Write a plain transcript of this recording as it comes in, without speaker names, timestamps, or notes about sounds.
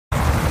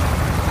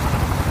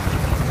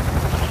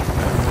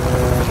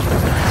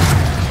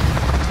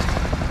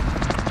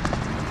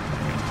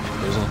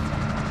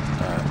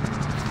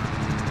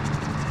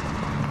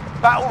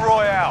Battle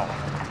Royale.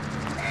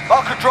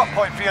 Mark a drop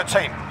point for your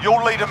team.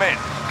 You'll lead them in.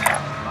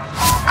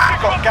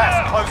 You've got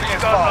gas closing in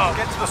fast.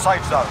 Get to the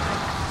safe zone.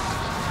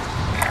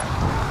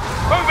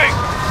 Moving!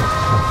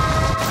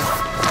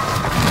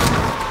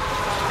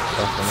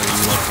 Definitely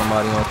you want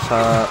somebody on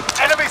top.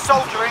 Enemy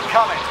soldier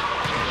incoming.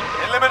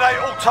 Eliminate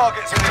all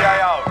targets in the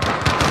AO.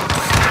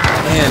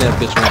 Man, that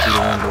bitch went through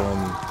the window on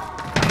me.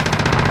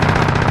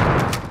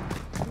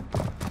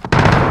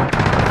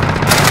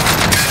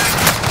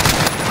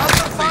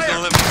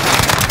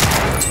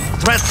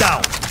 Threat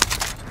down.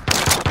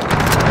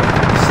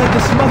 Said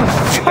this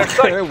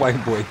motherfucker, white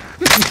boy.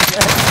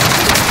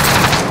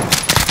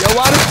 Yo,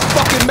 why this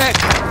fucking Mac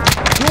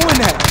doing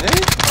that,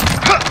 man?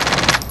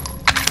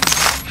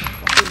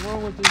 What's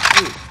wrong with this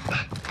shit?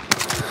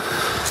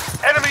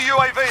 Enemy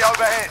UAV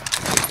overhead.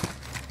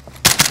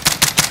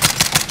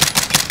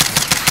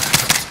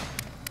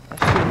 That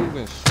shit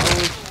moving slow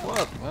as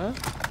fuck, man.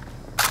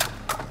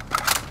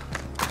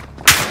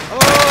 Oh,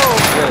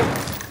 okay.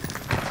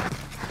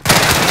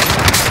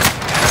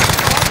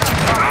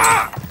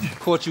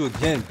 Caught you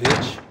again,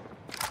 bitch.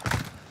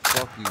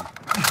 Fuck you.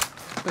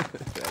 That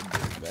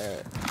bitch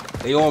bad.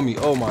 They on me.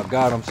 Oh my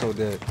god, I'm so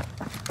dead.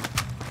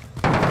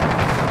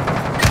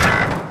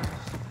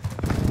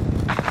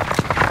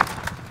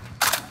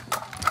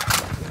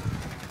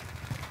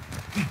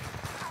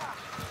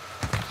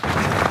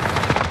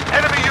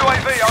 Enemy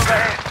UAV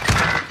overhead.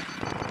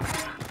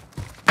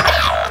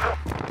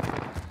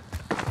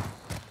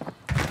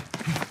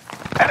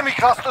 Enemy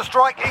cluster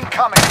strike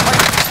incoming.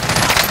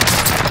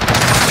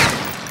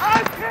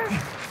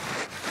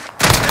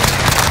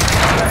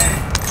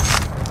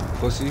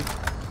 Pussy.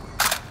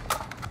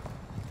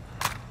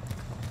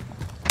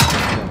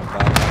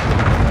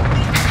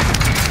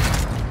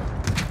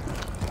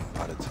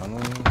 Out of tunnel.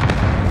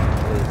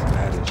 It's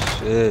bad as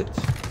shit.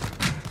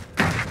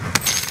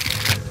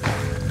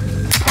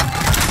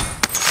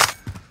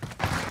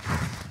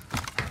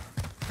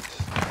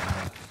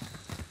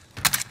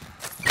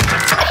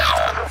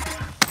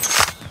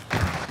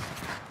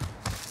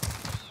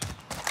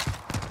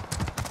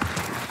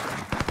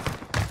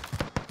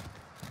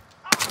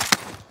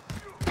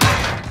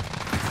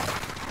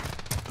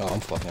 Oh, I'm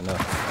fucking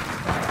up.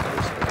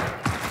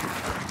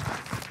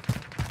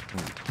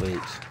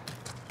 Plates.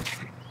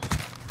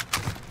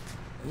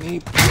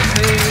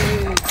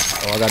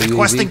 Oh, I gotta use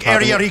Requesting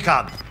area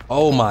recon.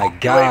 Oh my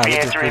god. UAV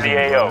entering the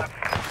AO.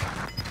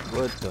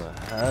 What the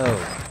hell?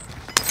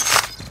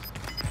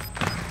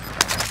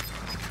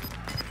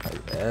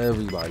 Like,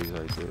 everybody's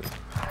right there.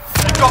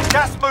 You've got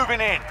gas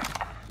moving in.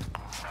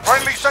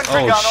 Friendly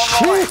sentry gun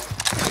online.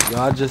 Shit. Yo,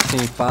 I just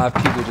seen 5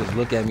 people just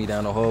look at me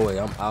down the hallway.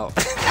 I'm out.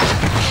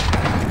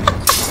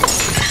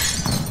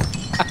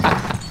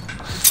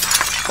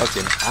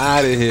 Fucking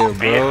out of here,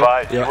 bro.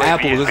 Yo,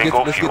 Apple, let's get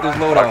this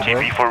load out,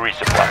 bro. for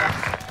resupply.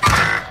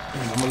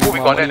 I'm gonna leave my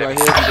money right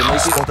here if you can make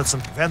it. Spotted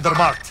some vendor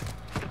marked.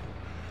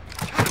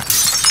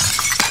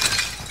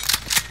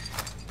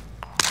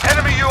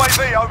 Enemy UAV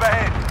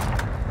overhead.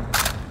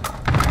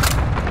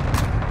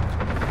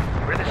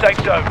 We're in the safe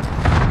zone.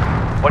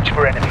 Watch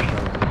for enemy.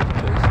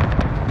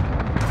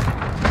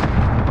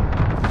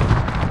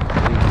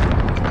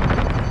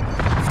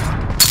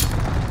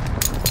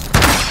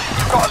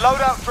 Got a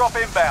loadout drop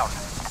inbound.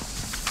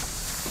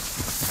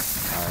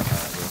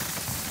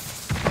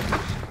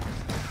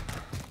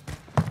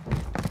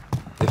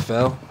 It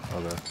fell?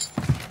 Okay.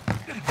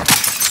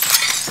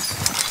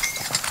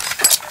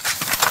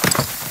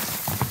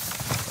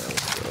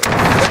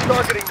 They're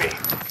targeting me.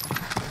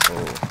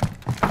 Oh.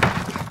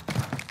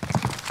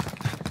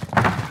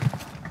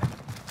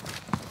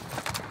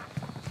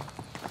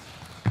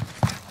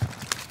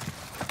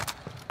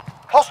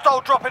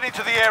 Hostile dropping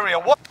into the area.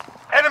 What?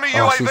 Enemy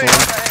UAV overhead.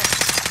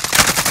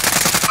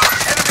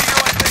 Enemy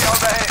UAV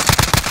overhead.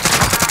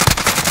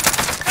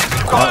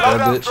 Got a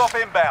loadout drop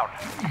inbound.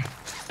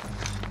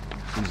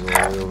 He's all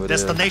the way over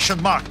Destination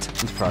there. marked.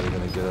 He's probably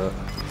gonna get up.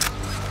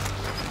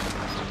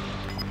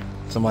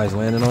 Somebody's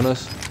landing on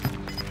us.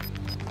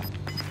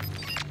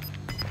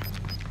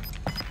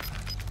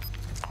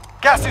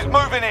 Gas is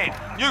moving in.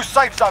 New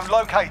safe zone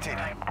located.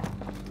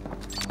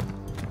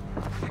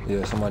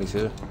 Yeah, somebody's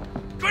here.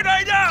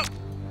 Grenade out!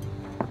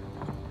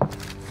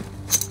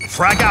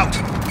 Frag out.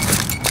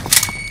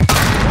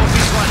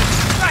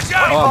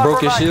 Oh, I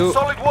broke his shield.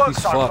 Solid work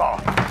He's so fucked.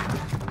 far.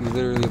 He's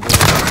literally a bullet.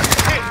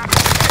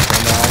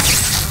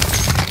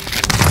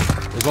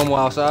 There's one more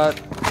outside.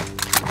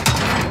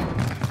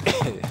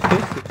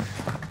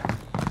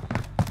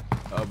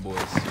 Oh boy.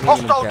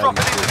 Hostile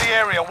dropping into the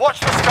area. Watch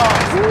the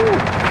skies.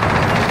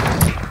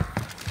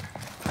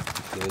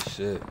 Good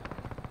shit.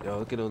 Yo,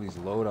 look at all these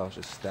loadouts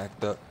just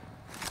stacked up.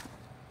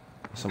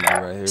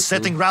 Somebody right here.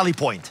 Setting too. rally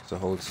point. It's a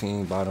whole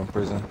team, bottom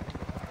prison.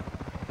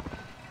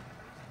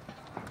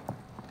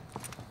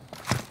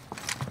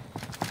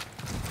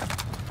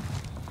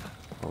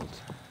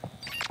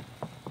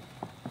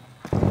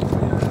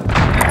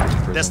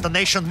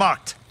 Destination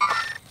marked.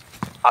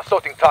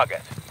 Assaulting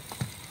target.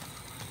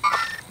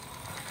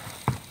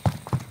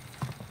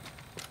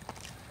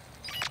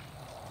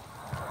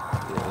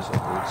 Yeah, there's a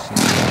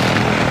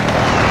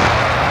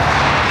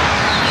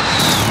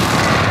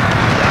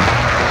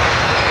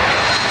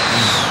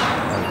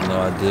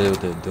idea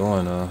what they're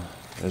doing.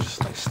 They're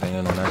just like staying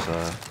on that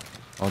side.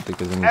 I don't think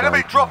there's anybody.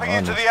 Enemy dropping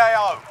into the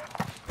AO.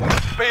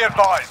 Be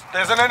advised,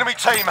 there's an enemy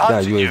team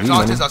hunting you.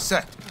 Charges are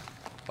set.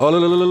 Oh,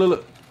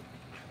 look.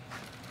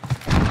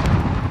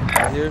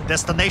 Right here.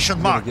 Destination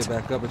I'm gonna marked. get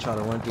back up and try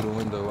to run through the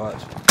window.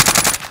 Watch.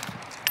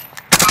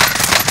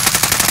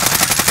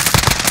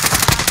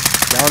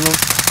 Down him.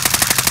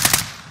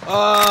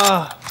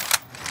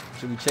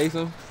 Should we chase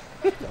him?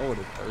 Oh,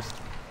 the thirst.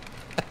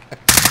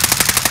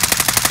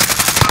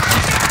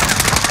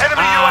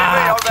 Enemy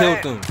UAV over Killed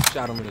here. him.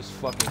 Shot him in his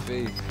fucking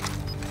face.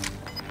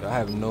 I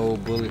have no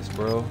bullets,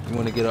 bro. You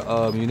want to get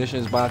a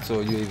munitions box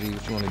or UAV?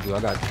 What you want to do? I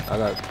got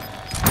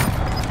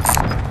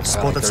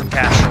Spotted like some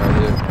 30 cash. right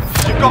here.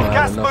 You've got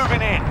gas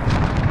moving in.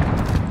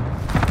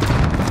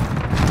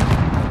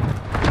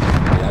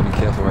 Yeah, I'd be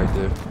careful right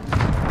there.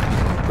 He's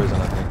in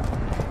prison, I think.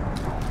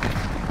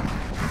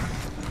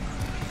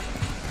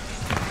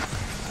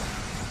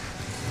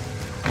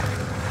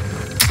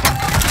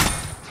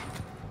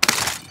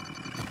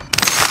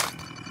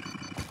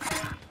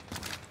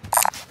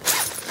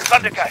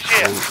 Thunder cash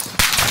here.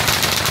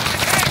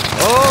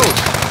 Oh!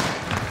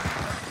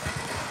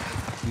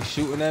 He's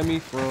shooting at me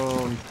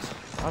from...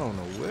 I don't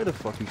know where the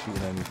fuck he's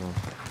shooting at me from.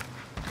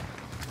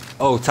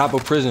 Oh, top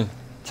of prison.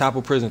 Top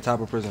of prison.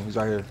 He's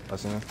right here. I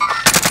see him.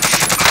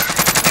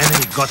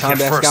 Enemy got here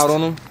Combat first. scout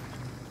on him.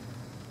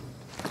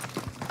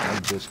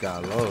 That bitch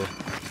got low.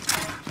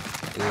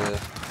 Yeah.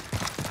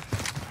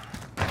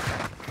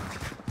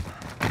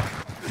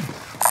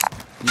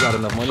 You got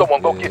enough money?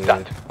 Someone go get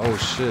that. Oh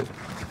shit.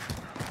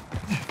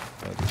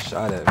 I just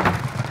shot at me.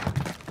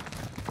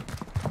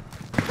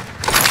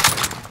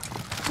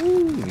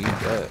 Ooh, need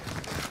that.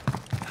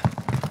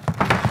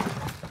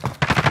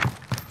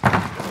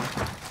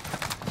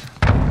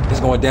 It's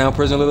going down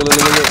prison. Look.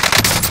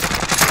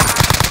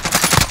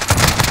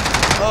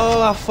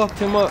 Oh, I fucked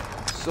him up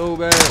so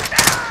bad.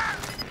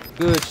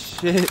 Good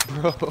shit,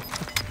 bro.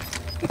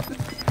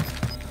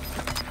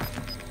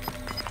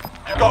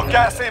 You've got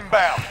gas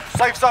inbound.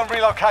 Safe zone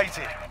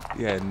relocated.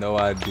 You had no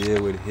idea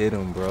what hit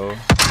him, bro.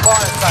 Fire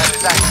sale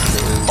is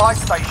active. Buy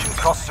station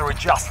costs are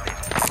adjusted.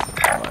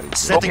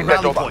 Setting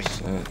rally point.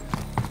 Shit.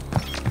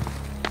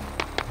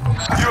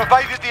 You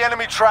evaded the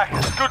enemy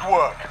trackers. Good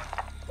work.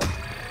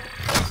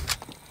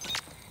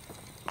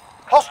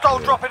 Hostile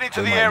dropping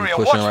into they the might be area.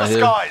 pushing Watch right the here.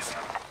 skies.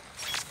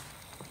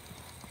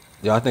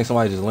 Yo, I think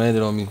somebody just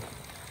landed on me.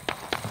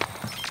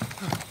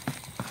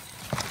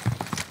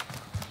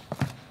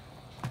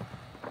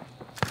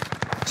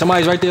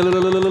 Somebody's right there.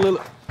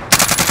 Look.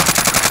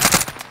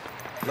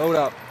 Load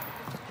up.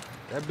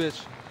 That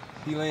bitch.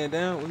 He laying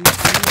down. What he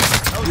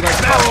like,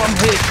 oh, I'm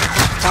hit.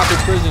 Top of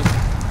prison.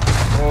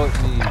 Oh,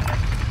 me.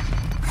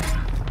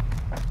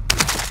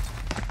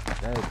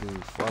 That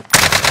dude fucked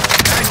up.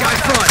 Guy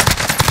front.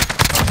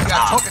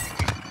 Got talking.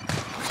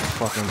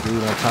 Fucking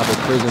dude on top of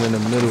prison in the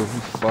middle. He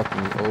fucked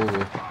me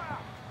over.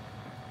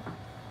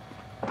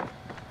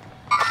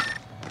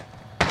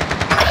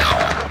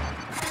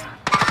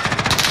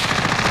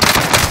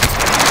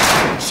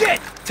 Shit!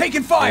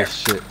 Taking Oh fire!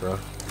 shit, bro.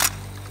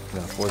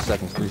 Yeah, 4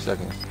 seconds, 3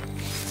 seconds.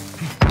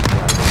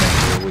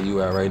 Where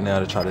you at right now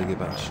to try to get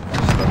back? Stuff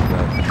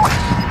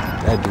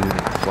that dude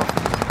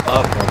fucking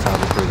up on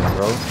top of prison,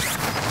 bro.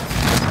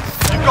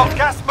 You've got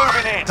gas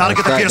moving in.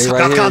 Target They appears. right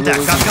Got here, contact.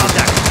 little- Got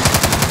contact.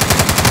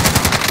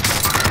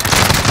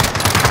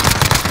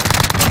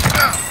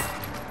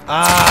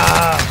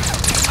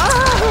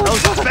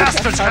 Those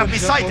bastards have me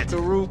Jump off sighted. the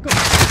roof.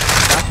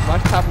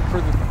 Watch top of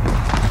prison.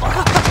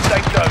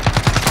 Stay low.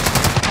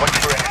 Watch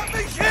your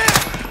enemy.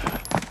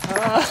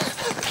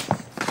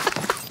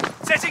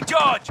 Setting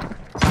charge!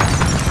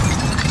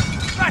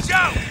 Flash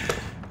out!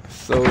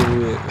 So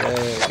weird,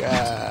 man.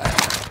 God.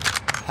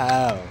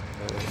 How?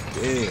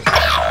 Damn.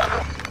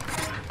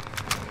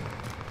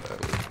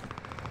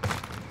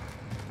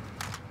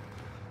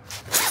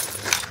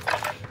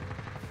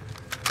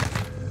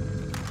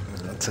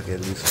 I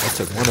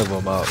took one of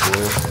them out,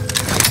 boy.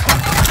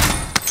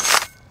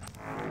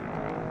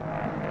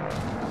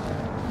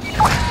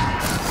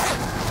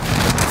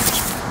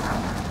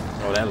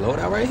 Oh, that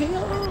loadout right here.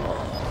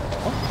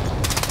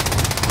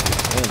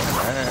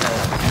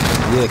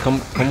 Yeah,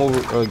 come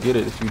over, get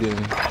it if you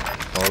didn't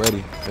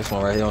already. This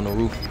one right here on the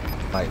roof.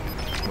 Like,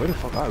 where the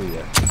fuck are we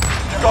at?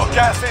 You've got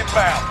gas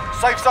inbound.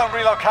 Safe zone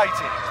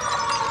relocated.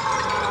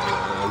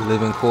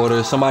 Living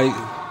quarters. Somebody,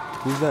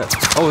 who's that?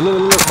 Oh,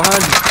 look,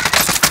 behind you.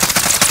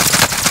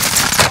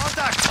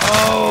 Contact.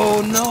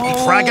 Oh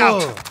no! Frag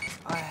out.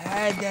 I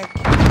had that.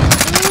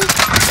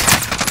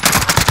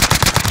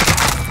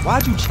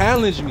 Why'd you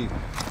challenge me?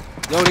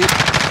 Yo, he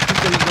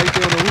said he's right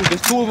there on the roof.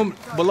 There's 2 of them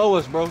below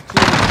us, bro. 2 of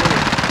them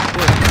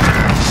below us.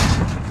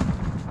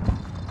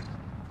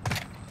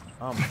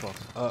 I'm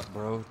fucked up,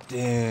 bro.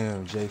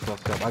 Damn, Jay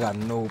fucked up. I got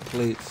no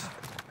plates.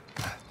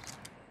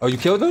 Oh, you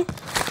killed him?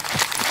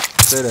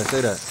 Say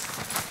that.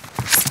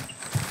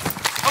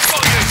 I've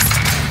got you!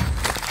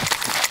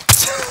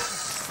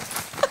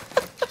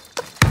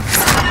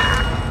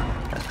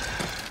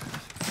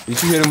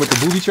 Did you hit him with the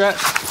booby trap?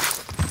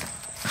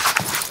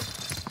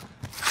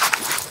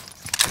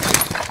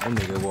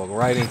 Them nigga walk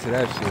right into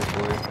that shit,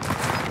 boy.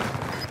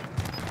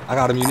 I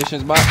got a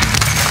munitions box.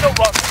 No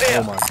one there.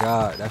 Oh my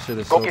god, that shit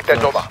is Go so get that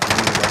clutch. over. I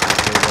You're need that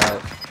shit so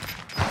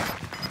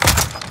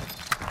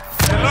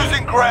bad.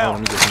 losing Let ground.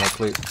 me get some more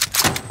plates.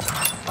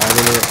 Alright,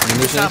 look,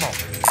 munitions. Ammo.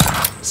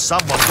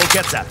 Someone go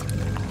get that.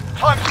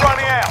 Time's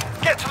running out.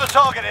 Get to the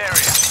target area.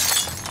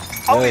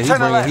 Yeah, Only he 10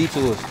 bringing left. heat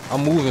to us.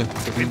 I'm moving.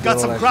 We've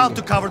got some ground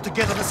to cover to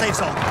get to the safe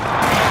zone. We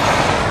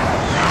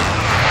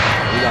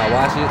gotta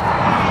watch it.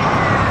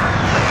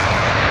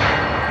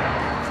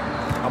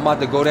 I'm about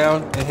to go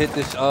down and hit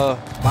this bomb.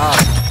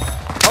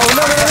 Oh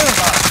no!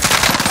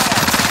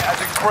 Has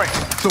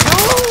increased. Are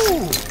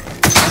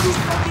you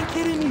fucking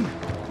kidding me?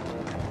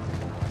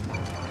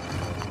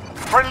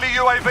 Friendly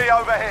UAV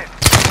overhead.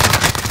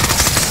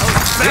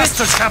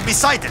 Bastards have be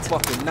sighted.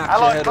 Fucking knock your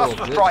Allied head off,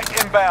 cluster bitch. strike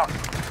inbound.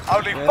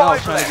 Only Man, I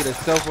was 5 trying to left. get a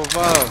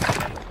self-revive.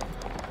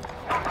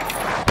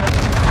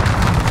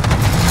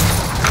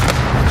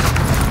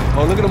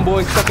 Oh, look at them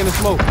boys stuck in the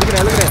smoke. Look at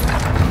that, look at that.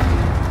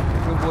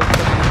 Them boys stuck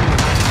in the smoke.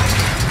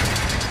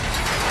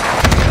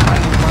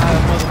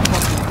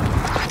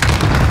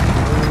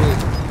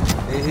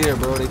 They here,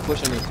 bro. They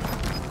pushing us.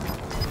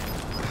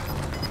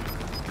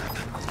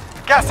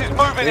 Gas is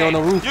moving They on in.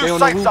 the roof. New They on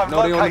the safe roof. zone No,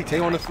 located. they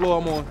on the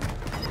floor I'm on.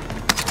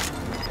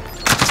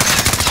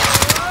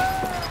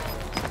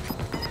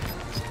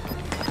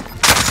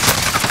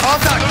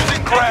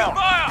 Losing ground.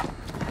 Fire!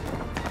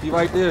 He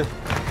right there.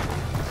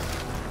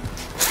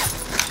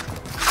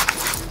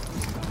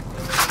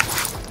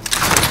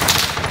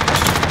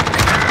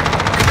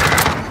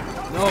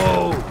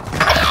 No.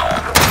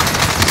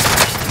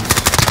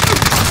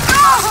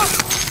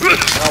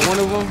 Got one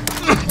of them.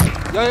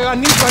 Yo, I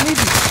need you. I need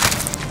you.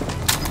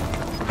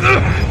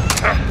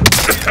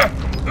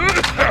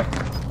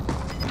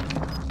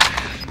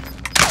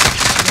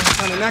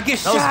 Now get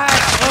shot.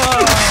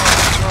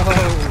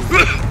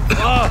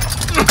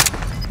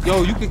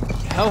 Yo, you can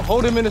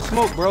hold him in the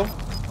smoke, bro.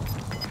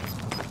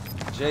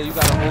 Jay, you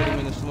gotta hold him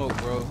in the smoke,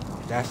 bro.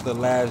 That's the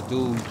last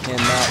dude. You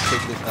cannot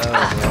take this L,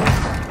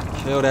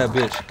 bro. Kill that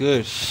bitch.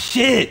 Good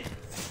shit.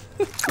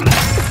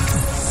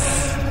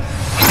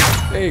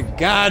 Thank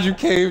God you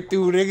came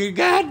through, nigga.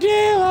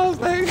 Goddamn, I was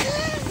like,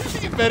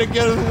 you better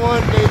get us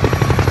one, baby.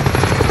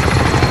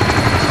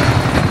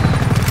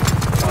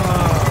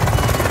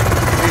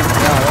 Thank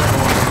God, that's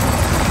one.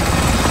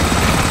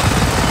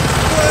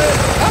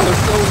 I was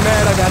so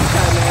mad I got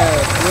shot in the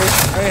ass, bro.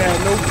 I ain't had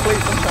no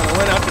plates. I'm trying to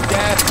run out the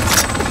gas.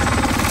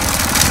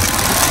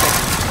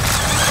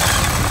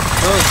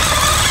 Look,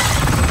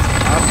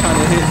 I was trying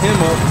to hit him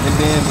up, and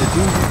then the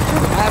dude who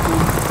happened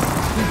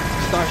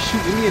start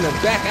shooting me in the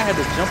back. I had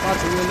to jump out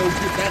the window,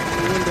 get back in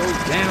the window,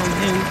 down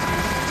him.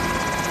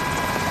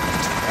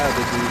 That was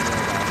the dude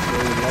that got so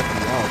lucky.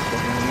 I was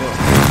fucking him up.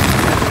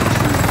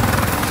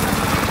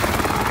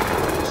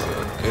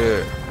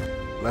 Good.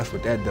 Left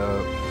with that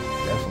dub.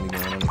 Definitely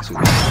going on the 2.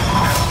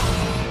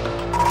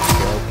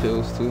 12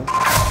 kills too.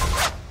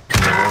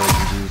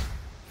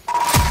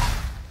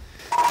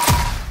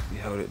 We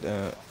held it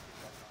down.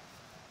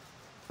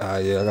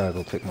 Yeah, I gotta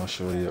go pick my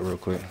shorty up real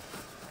quick.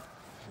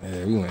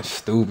 Yeah, we went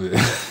stupid.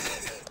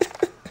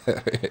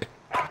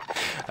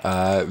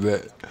 Alright,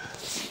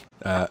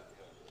 bet.